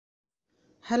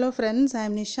Hello friends, I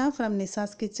am Nisha from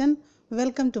Nisha's Kitchen.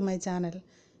 Welcome to my channel.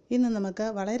 ഇന്ന് നമുക്ക്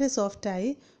വളരെ സോഫ്റ്റായി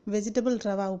വെജിറ്റബിൾ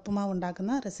റവ ഉപ്പുമാവ്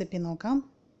ഉണ്ടാക്കുന്ന റെസിപ്പി നോക്കാം.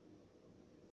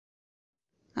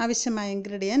 ആവശ്യമായ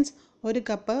ഇൻഗ്രീഡിയൻസ്: 1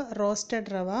 കപ്പ്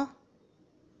റോസ്റ്റഡ് റവ,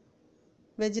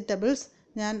 വെജിറ്റബിൾസ്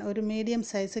ഞാൻ ഒരു മീഡിയം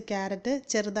സൈസ് ക്യാരറ്റ്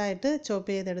ചെറുതായിട്ട്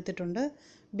ചോപ്പ് ചെയ്തെടുത്തിട്ടുണ്ട്,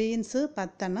 ബീൻസ്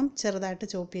 10 എണ്ണം ചെറുതായിട്ട്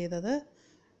ചോപ്പ് ചെയ്തത്,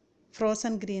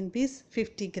 ഫ്രോസൺ ഗ്രീൻ പീസ്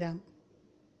 50 ഗ്രാം,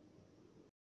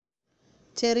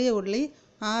 ചെറിയ ഉള്ളി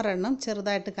 6 എണ്ണം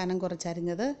ചെറുതായിട്ട് കനം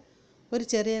കുറച്ചരിഞ്ഞത്, ഒരു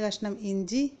ചെറിയ കഷ്ണം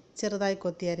ഇഞ്ചി ചെറുതായി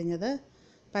കൊത്തി അരിഞ്ഞത്,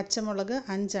 പച്ചമുളക്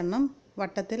 5 എണ്ണം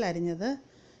വട്ടത്തിൽ അരിഞ്ഞത്,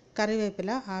 കറിവേപ്പില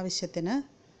ആവശ്യത്തിന്,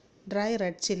 ഡ്രൈ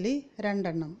റെഡ് ചില്ലി 2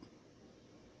 എണ്ണം,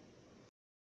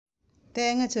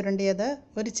 തേങ്ങ ചുരണ്ടിയത്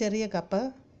ഒരു ചെറിയ കപ്പ്,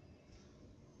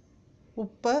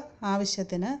 ഉപ്പ്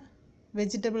ആവശ്യത്തിന്,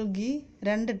 വെജിറ്റബിൾ ഗീ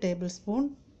 2 ടേബിൾ സ്പൂൺ,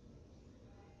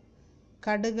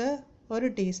 കടുക്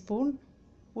 1 ടീസ്പൂൺ,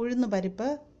 ഉഴുന്നുപരിപ്പ്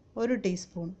 1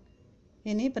 ടീസ്പൂൺ.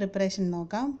 ഇനി പ്രിപ്പറേഷൻ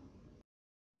നോക്കാം.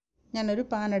 ഞാനൊരു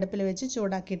പാൻ അടുപ്പിൽ വെച്ച്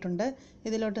ചൂടാക്കിയിട്ടുണ്ട്.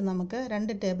 ഇതിലോട്ട് നമുക്ക്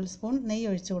 2 ടേബിൾ സ്പൂൺ നെയ്യ്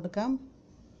ഒഴിച്ചു കൊടുക്കാം.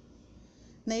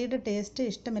 നെയ്യുടെ ടേസ്റ്റ്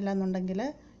ഇഷ്ടമില്ലെന്നുണ്ടെങ്കിൽ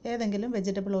ഏതെങ്കിലും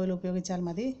വെജിറ്റബിൾ ഓയിൽ ഉപയോഗിച്ചാൽ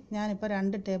മതി. ഞാനിപ്പോൾ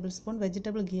 2 ടേബിൾ സ്പൂൺ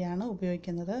വെജിറ്റബിൾ ഗീ ആണ്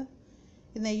ഉപയോഗിക്കുന്നത്.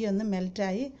 ഈ നെയ്യ് ഒന്ന്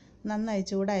മെൽറ്റായി നന്നായി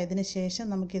ചൂടായതിന് ശേഷം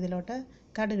നമുക്കിതിലോട്ട്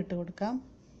കടുക് ഇട്ട് കൊടുക്കാം.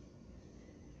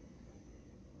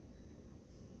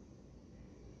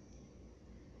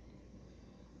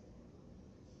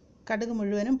 കടുക്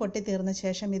മുഴുവനും പൊട്ടിത്തീർന്ന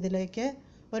ശേഷം ഇതിലേക്ക്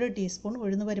 1 ടീസ്പൂൺ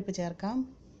ഉഴുന്നുപരിപ്പ് ചേർക്കാം.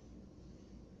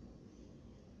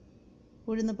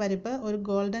 ഉഴുന്നുപരിപ്പ് ഒരു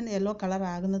ഗോൾഡൻ യെല്ലോ കളർ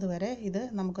ആകുന്നത് വരെ ഇത്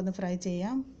നമുക്കൊന്ന് ഫ്രൈ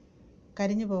ചെയ്യാം.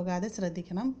 കരിഞ്ഞു പോകാതെ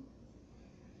ശ്രദ്ധിക്കണം.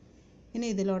 ഇനി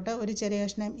ഇതിലോട്ട് ഒരു ചെറിയ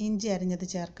കഷ്ണം ഇഞ്ചി അരിഞ്ഞത്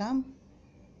ചേർക്കാം,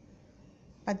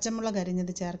 പച്ചമുളക്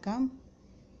അരിഞ്ഞത് ചേർക്കാം.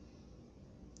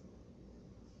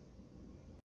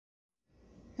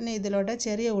 ഇനി ഇതിലോട്ട്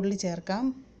ചെറിയ ഉള്ളി ചേർക്കാം.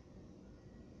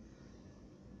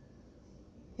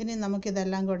 ഇനി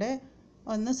നമുക്കിതെല്ലാം കൂടെ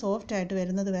ഒന്ന് സോഫ്റ്റായിട്ട്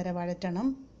വരുന്നത് വരെ വഴറ്റണം.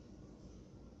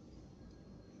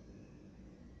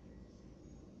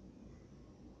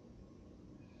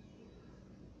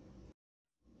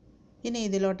 ഇനി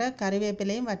ഇതിലോട്ട്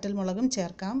കറിവേപ്പിലയും വറ്റൽമുളകും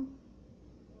ചേർക്കാം.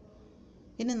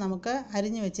 ഇനി നമുക്ക്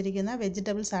അരിഞ്ഞു വെച്ചിരിക്കുന്ന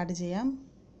വെജിറ്റബിൾസ് ആഡ് ചെയ്യാം.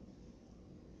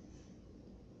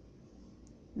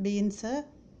 Beans,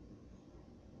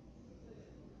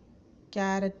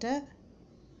 carrot,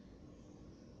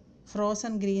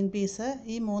 frozen green peas,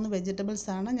 ഈ 3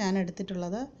 വെജിറ്റബിൾസാണ് ഞാൻ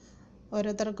എടുത്തിട്ടുള്ളത്.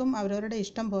 ഓരോരുത്തർക്കും അവരവരുടെ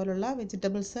ഇഷ്ടം പോലുള്ള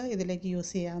വെജിറ്റബിൾസ് ഇതിലേക്ക്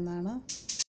യൂസ് ചെയ്യാവുന്നതാണ്.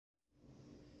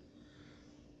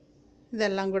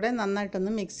 ഇതെല്ലാം കൂടെ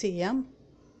നന്നായിട്ടൊന്ന് മിക്സ് ചെയ്യാം.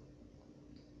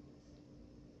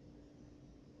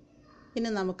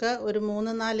 ഇനി നമുക്ക് ഒരു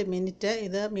 3-4 മിനിറ്റ്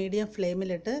ഇത് മീഡിയം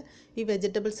ഫ്ലെയിമിലിട്ട് ഈ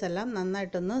വെജിറ്റബിൾസ് എല്ലാം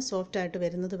നന്നായിട്ടൊന്ന് സോഫ്റ്റായിട്ട്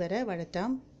വരുന്നത് വരെ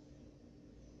വഴറ്റാം.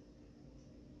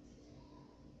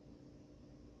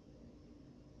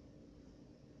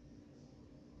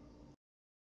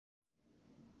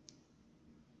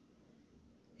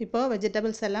 ഇപ്പോൾ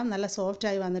വെജിറ്റബിൾസ് എല്ലാം നല്ല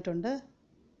സോഫ്റ്റായി വന്നിട്ടുണ്ട്.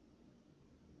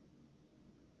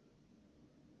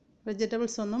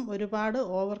 വെജിറ്റബിൾസ് ഒന്നും ഒരുപാട്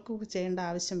ഓവർ കുക്ക് ചെയ്യേണ്ട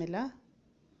ആവശ്യമില്ല.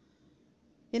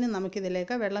 ഇനി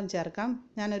നമുക്കിതിലേക്ക് വെള്ളം ചേർക്കാം.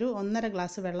 ഞാനൊരു 1.5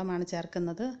 ഗ്ലാസ് വെള്ളമാണ്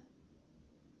ചേർക്കുന്നത്.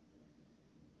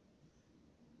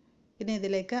 ഇനി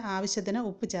ഇതിലേക്ക് ആവശ്യത്തിന്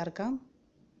ഉപ്പ് ചേർക്കാം.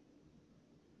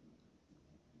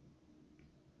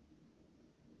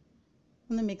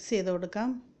 ഒന്ന് മിക്സ് ചെയ്ത്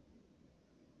കൊടുക്കാം.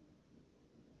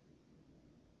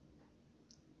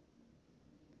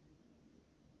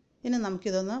 ഇനി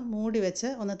നമുക്കിതൊന്ന് മൂടി വെച്ച്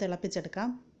ഒന്ന് തിളപ്പിച്ചെടുക്കാം.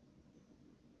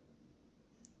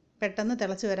 പെട്ടെന്ന്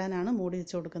തിളച്ച് വരാനാണ് മൂടി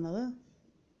വെച്ച് കൊടുക്കുന്നത്.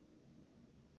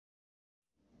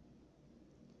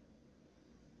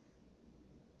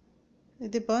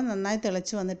 ഇതിപ്പോൾ നന്നായി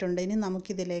തിളച്ച് വന്നിട്ടുണ്ട്. ഇനി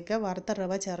നമുക്കിതിലേക്ക് വറുത്ത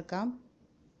റവ ചേർക്കാം.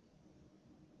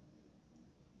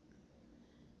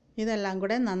 ഇതെല്ലാം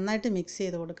കൂടെ നന്നായിട്ട് മിക്സ്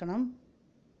ചെയ്ത് കൊടുക്കണം.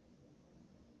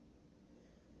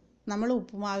 നമ്മൾ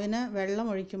ഉപ്പുമാവിന് വെള്ളം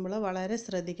ഒഴിക്കുമ്പോൾ വളരെ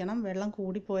ശ്രദ്ധിക്കണം. വെള്ളം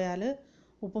കൂടിപ്പോയാൽ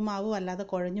ഉപ്പുമാവ് വല്ലാതെ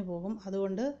കുഴഞ്ഞു പോകും.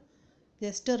 അതുകൊണ്ട്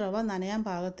ജസ്റ്റ് റവ നനയാൻ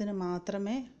പാകത്തിന്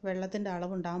മാത്രമേ വെള്ളത്തിൻ്റെ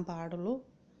അളവുണ്ടാകാൻ പാടുള്ളൂ.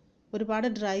 ഒരുപാട്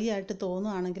ഡ്രൈ ആയിട്ട്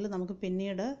തോന്നുകയാണെങ്കിൽ നമുക്ക്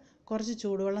പിന്നീട് കുറച്ച്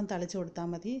ചൂടുവെള്ളം തളിച്ച് കൊടുത്താൽ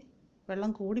മതി.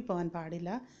 വെള്ളം കൂടിപ്പോകാൻ പാടില്ല.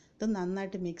 ഇത്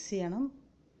നന്നായിട്ട് മിക്സ് ചെയ്യണം.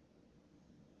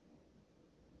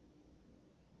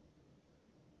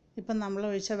 ഇപ്പം നമ്മൾ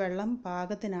ഒഴിച്ച വെള്ളം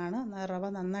പാകത്തിനാണ്. റവ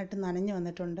നന്നായിട്ട് നനഞ്ഞു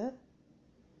വന്നിട്ടുണ്ട്.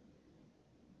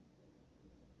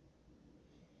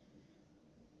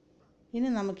 ഇനി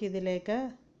നമുക്കിതിലേക്ക്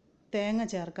തേങ്ങ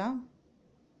ചേർക്കാം.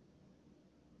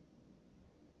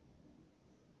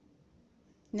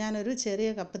 ഞാനൊരു ചെറിയ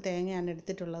കപ്പ് തേങ്ങയാണ്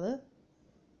എടുത്തിട്ടുള്ളത്.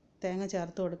 തേങ്ങ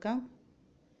ചേർത്ത് കൊടുക്കാം.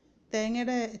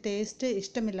 തേങ്ങയുടെ ടേസ്റ്റ്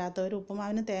ഇഷ്ടമില്ലാത്തവർ,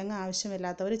 ഉപ്പുമാവിന് തേങ്ങ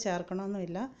ആവശ്യമില്ലാത്തവർ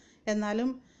ചേർക്കണമെന്നില്ല.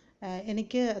 എന്നാലും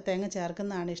എനിക്ക് തേങ്ങ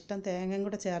ചേർക്കുന്നതാണ് ഇഷ്ടം. തേങ്ങയും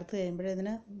കൂടെ ചേർത്ത്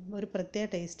കഴിയുമ്പോഴതിന് ഒരു പ്രത്യേക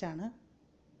ടേസ്റ്റാണ്.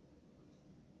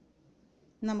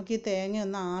 നമുക്ക് ഈ തേങ്ങ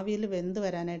ഒന്ന് ആവിയിൽ വെന്ത്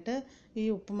വരാനായിട്ട് ഈ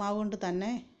ഉപ്പുമാവ് കൊണ്ട്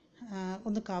തന്നെ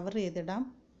ഒന്ന് കവർ ചെയ്തിടാം.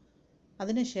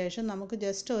 അതിനുശേഷം നമുക്ക്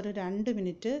ജസ്റ്റ് ഒരു 2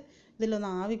 മിനിറ്റ് ഇതിലൊന്ന്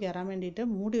ആവി കയറാൻ വേണ്ടിയിട്ട്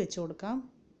മൂടി വെച്ച് കൊടുക്കാം.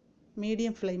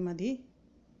 മീഡിയം ഫ്ലെയിം മതി.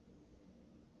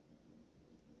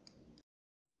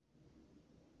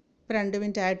 ഇപ്പോൾ 2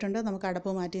 മിനിറ്റ് ആയിട്ടുണ്ട്. നമുക്ക്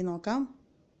അടപ്പ് മാറ്റി നോക്കാം.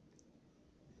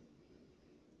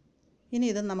 ഇനി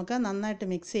ഇത് നമുക്ക് നന്നായിട്ട്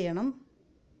മിക്സ് ചെയ്യണം.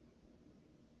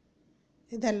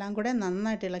 ഇതെല്ലാം കൂടെ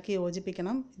നന്നായിട്ട് ഇളക്കി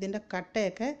യോജിപ്പിക്കണം. ഇതിൻ്റെ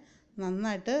കട്ടയൊക്കെ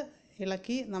നന്നായിട്ട്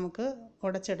ഇളക്കി നമുക്ക്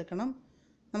ഉടച്ചെടുക്കണം.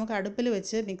 നമുക്ക് അടുപ്പിൽ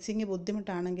വെച്ച് മിക്സിങ്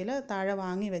ബുദ്ധിമുട്ടാണെങ്കിൽ താഴെ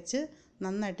വാങ്ങി വെച്ച്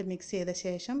നന്നായിട്ട് മിക്സ് ചെയ്ത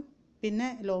ശേഷം പിന്നെ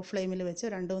ലോ ഫ്ലെയിമിൽ വെച്ച്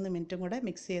 2-3 മിനിറ്റും കൂടെ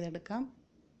മിക്സ് ചെയ്തെടുക്കാം.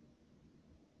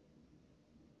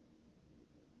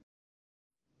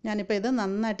 ഞാനിപ്പോൾ ഇത്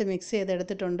നന്നായിട്ട് മിക്സ്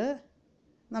ചെയ്തെടുത്തിട്ടുണ്ട്.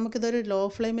 നമുക്കിതൊരു ലോ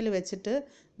ഫ്ലെയിമിൽ വെച്ചിട്ട്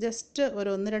ജസ്റ്റ് ഒരു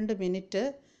 1-2 മിനിറ്റ്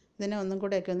ഇതിനെ ഒന്നും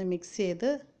കൂടെയൊക്കെ ഒന്ന് മിക്സ് ചെയ്ത്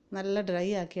നല്ല ഡ്രൈ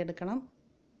ആക്കി എടുക്കണം.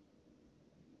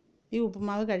 ഈ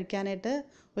ഉപ്പുമാവ് കഴിക്കാനായിട്ട്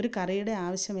ഒരു കറിയുടെ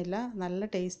ആവശ്യമില്ല. നല്ല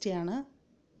ടേസ്റ്റിയാണ്.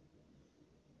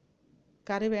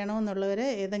 കറി വേണമെന്നുള്ളവർ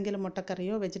ഏതെങ്കിലും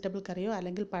മുട്ടക്കറിയോ വെജിറ്റബിൾ കറിയോ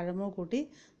അല്ലെങ്കിൽ പഴമോ കൂട്ടി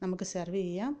നമുക്ക് സെർവ്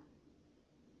ചെയ്യാം.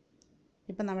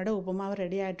 ഇപ്പം നമ്മുടെ ഉപ്പുമാവ്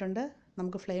റെഡി ആയിട്ടുണ്ട്.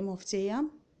 നമുക്ക് ഫ്ലെയിം ഓഫ് ചെയ്യാം.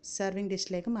 സെർവിങ്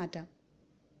ഡിഷിലേക്ക് മാറ്റാം.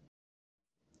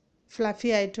 ഫ്ലഫി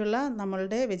ആയിട്ടുള്ള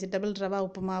നമ്മളുടെ വെജിറ്റബിൾ റവ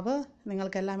ഉപ്പുമാവ്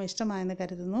നിങ്ങൾക്കെല്ലാം ഇഷ്ടമായെന്ന്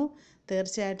കരുതുന്നു.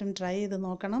 തീർച്ചയായിട്ടും ട്രൈ ചെയ്ത്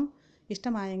നോക്കണം.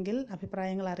 ഇഷ്ടമായെങ്കിൽ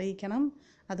അഭിപ്രായങ്ങൾ അറിയിക്കണം.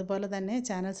 അതുപോലെ തന്നെ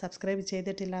ചാനൽ സബ്സ്ക്രൈബ്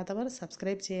ചെയ്തിട്ടില്ലാത്തവർ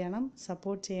സബ്സ്ക്രൈബ് ചെയ്യണം,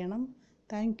 സപ്പോർട്ട് ചെയ്യണം.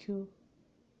 Thank you.